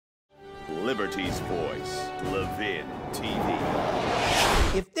Liberty's voice, LevinTV.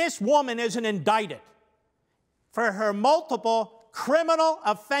 If this woman isn't indicted for her multiple criminal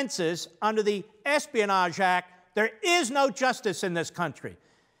offenses under the Espionage Act, there is no justice in this country.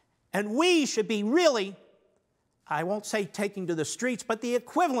 And we should be really, I won't say taking to the streets, but the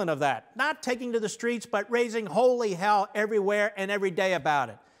equivalent of that. Not taking to the streets, but raising holy hell everywhere and every day about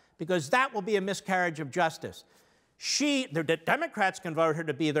it. Because that will be a miscarriage of justice. The Democrats can vote her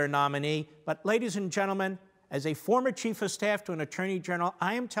to be their nominee, but ladies and gentlemen, as a former chief of staff to an attorney general,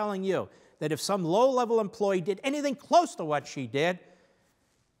 I am telling you that if some low-level employee did anything close to what she did,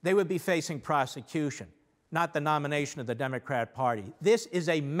 they would be facing prosecution, not the nomination of the Democrat Party. This is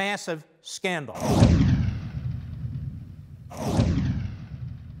a massive scandal.